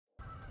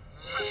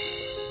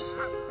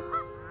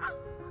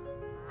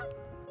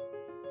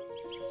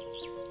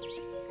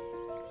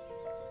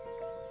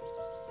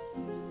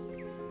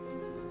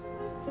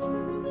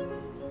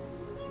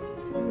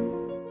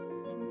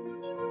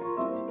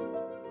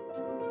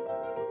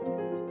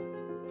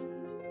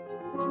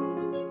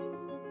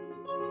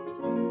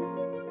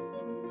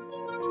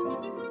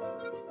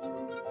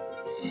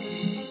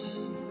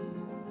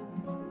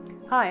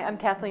Hi, I'm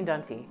Kathleen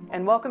Dunphy,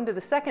 and welcome to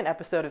the second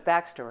episode of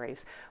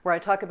Backstories, where I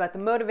talk about the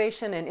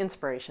motivation and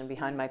inspiration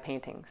behind my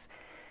paintings.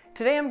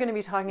 Today I'm going to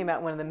be talking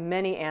about one of the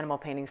many animal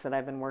paintings that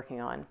I've been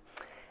working on.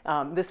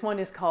 This one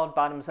is called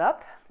Bottoms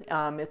Up.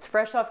 It's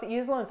fresh off the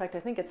easel. In fact, I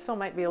think it still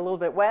might be a little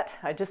bit wet.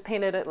 I just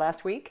painted it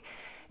last week.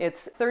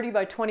 It's 30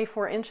 by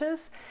 24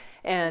 inches,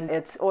 and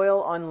it's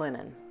oil on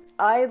linen.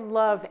 I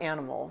love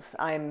animals.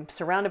 I'm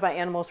surrounded by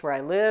animals where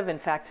I live. In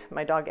fact,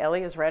 my dog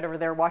Ellie is right over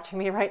there watching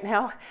me right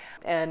now.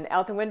 And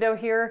out the window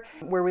here,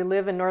 where we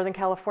live in Northern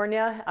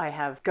California, I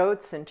have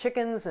goats and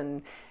chickens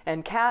and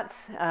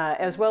cats,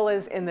 as well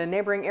as in the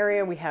neighboring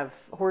area, we have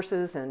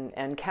horses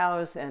and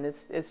cows. And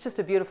it's just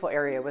a beautiful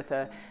area with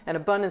an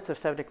abundance of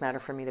subject matter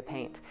for me to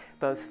paint,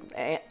 both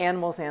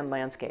animals and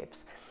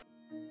landscapes.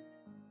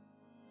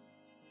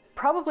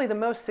 Probably the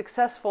most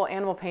successful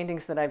animal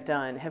paintings that I've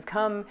done have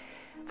come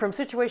from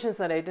situations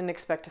that I didn't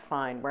expect to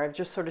find, where I've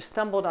just sort of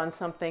stumbled on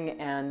something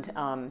and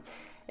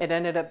it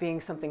ended up being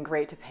something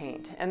great to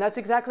paint. And that's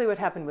exactly what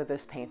happened with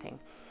this painting.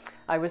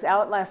 I was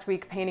out last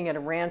week painting at a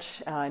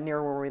ranch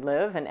near where we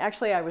live, and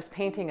actually I was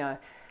painting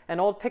an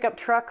old pickup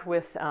truck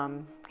with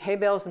hay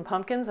bales and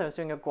pumpkins. I was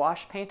doing a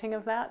gouache painting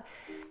of that.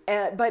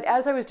 But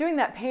as I was doing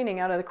that painting,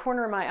 out of the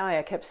corner of my eye,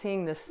 I kept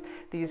seeing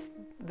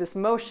this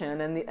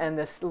motion and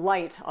this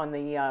light on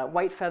the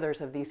white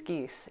feathers of these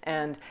geese.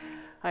 And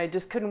I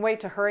just couldn't wait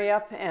to hurry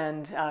up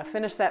and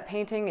finish that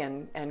painting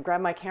and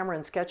grab my camera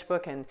and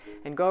sketchbook and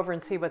go over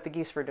and see what the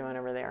geese were doing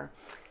over there.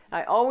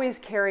 I always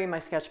carry my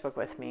sketchbook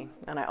with me,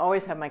 and I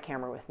always have my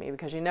camera with me,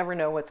 because you never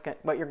know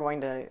what you're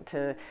going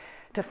to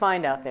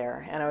find out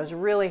there. And I was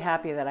really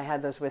happy that I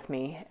had those with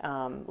me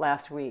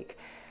last week.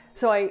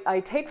 So I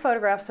take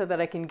photographs so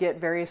that I can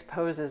get various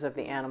poses of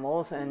the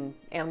animals, and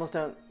animals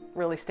don't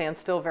really stand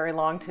still very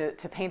long to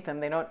paint them.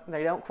 They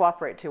don't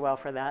cooperate too well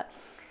for that.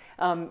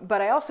 But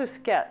I also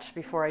sketch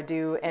before I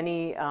do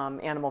any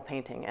animal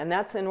painting, and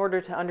that's in order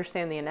to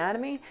understand the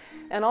anatomy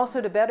and also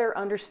to better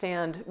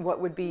understand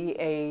what would be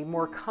a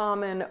more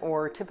common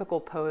or typical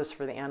pose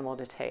for the animal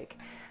to take.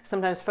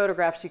 Sometimes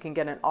photographs you can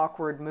get an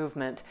awkward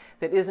movement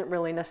that isn't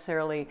really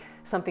necessarily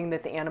something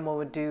that the animal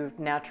would do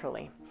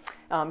naturally.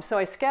 So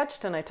I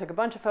sketched and I took a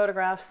bunch of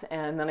photographs,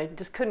 and then I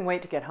just couldn't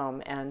wait to get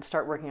home and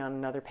start working on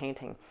another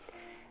painting.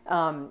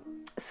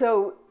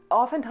 So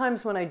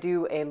oftentimes when I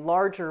do a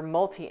larger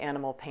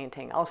multi-animal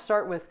painting, I'll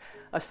start with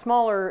a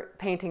smaller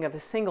painting of a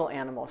single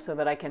animal so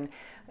that I can,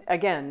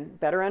 again,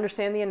 better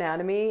understand the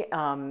anatomy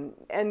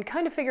and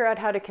kind of figure out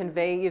how to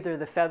convey either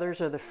the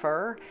feathers or the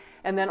fur,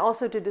 and then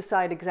also to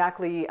decide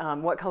exactly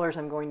what colors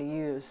I'm going to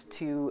use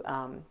to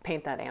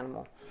paint that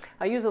animal.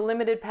 I use a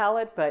limited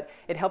palette, but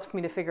it helps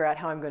me to figure out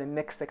how I'm going to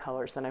mix the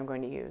colors that I'm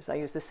going to use. I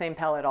use the same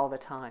palette all the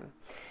time.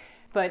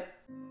 But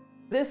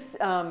this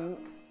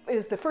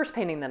is the first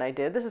painting that I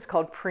did. This is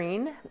called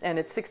Preen, and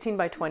it's 16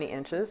 by 20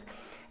 inches.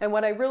 And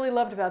what I really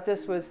loved about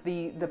this was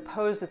the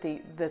pose that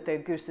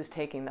the goose is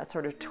taking, that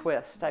sort of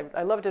twist.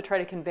 I love to try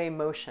to convey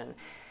motion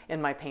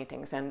in my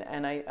paintings, and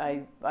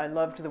I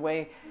loved the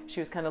way she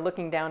was kind of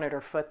looking down at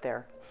her foot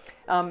there.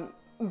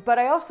 But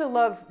I also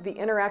love the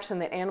interaction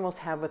that animals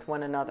have with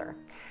one another.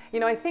 You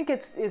know, I think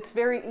it's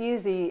very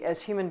easy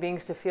as human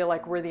beings to feel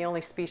like we're the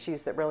only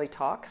species that really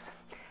talks.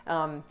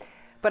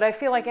 But I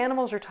feel like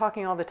animals are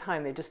talking all the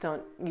time. They just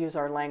don't use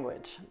our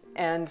language.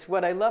 And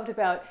what I loved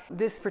about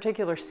this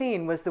particular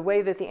scene was the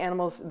way that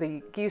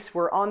the geese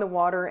were on the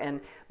water and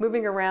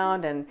moving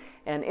around and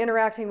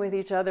interacting with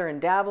each other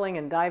and dabbling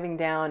and diving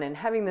down and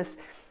having this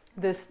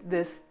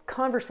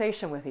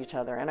conversation with each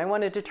other. And I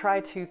wanted to try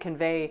to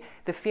convey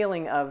the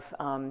feeling of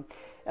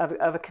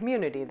a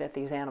community that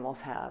these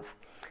animals have.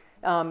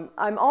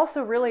 I'm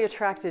also really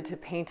attracted to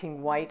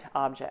painting white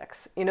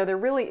objects. You know, there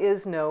really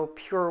is no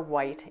pure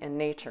white in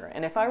nature.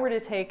 And if I were to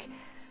take,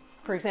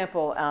 for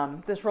example,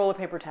 this roll of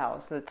paper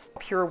towels that's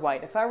pure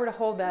white, if I were to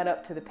hold that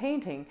up to the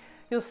painting,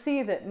 you'll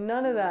see that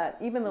none of that,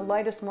 even the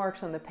lightest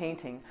marks on the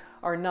painting,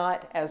 are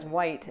not as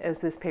white as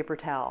this paper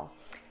towel.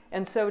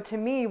 And so to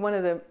me, one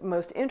of the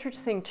most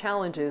interesting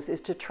challenges is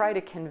to try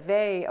to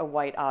convey a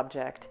white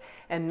object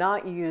and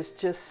not use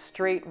just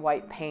straight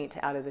white paint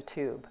out of the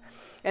tube.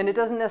 And it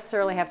doesn't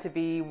necessarily have to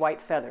be white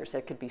feathers.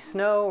 It could be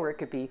snow, or it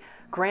could be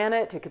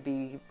granite, it could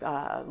be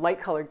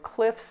light-colored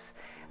cliffs.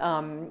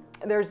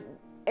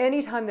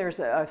 Anytime there's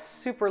a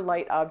super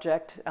light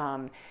object,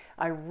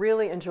 I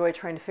really enjoy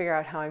trying to figure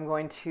out how I'm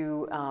going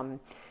to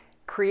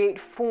create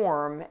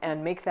form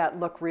and make that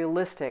look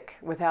realistic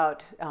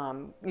without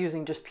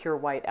using just pure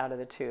white out of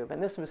the tube.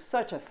 And this was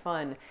such a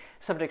fun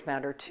subject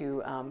matter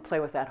to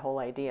play with that whole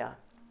idea.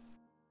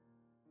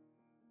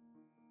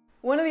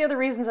 One of the other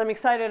reasons I'm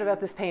excited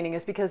about this painting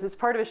is because it's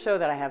part of a show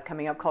that I have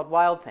coming up called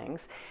Wild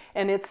Things,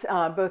 and it's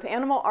both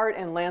animal art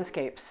and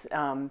landscapes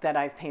that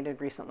I've painted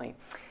recently.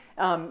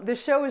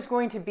 This show is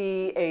going to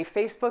be a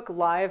Facebook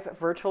Live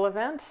virtual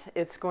event.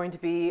 It's going to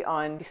be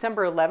on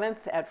December 11th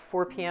at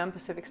 4 p.m.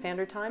 Pacific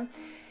Standard Time,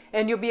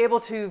 And you'll be able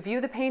to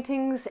view the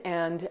paintings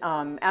and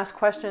ask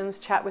questions,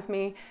 chat with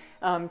me,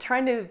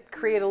 trying to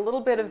create a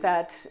little bit of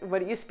that,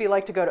 what it used to be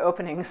like to go to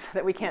openings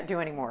that we can't do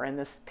anymore in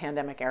this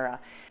pandemic era.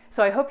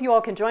 So I hope you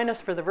all can join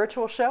us for the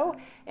virtual show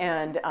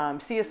and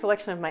see a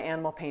selection of my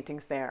animal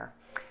paintings there.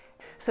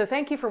 So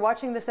thank you for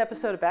watching this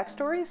episode of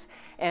Backstories,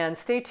 and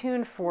stay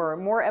tuned for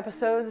more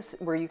episodes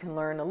where you can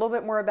learn a little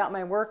bit more about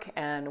my work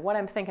and what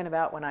I'm thinking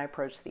about when I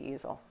approach the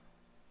easel.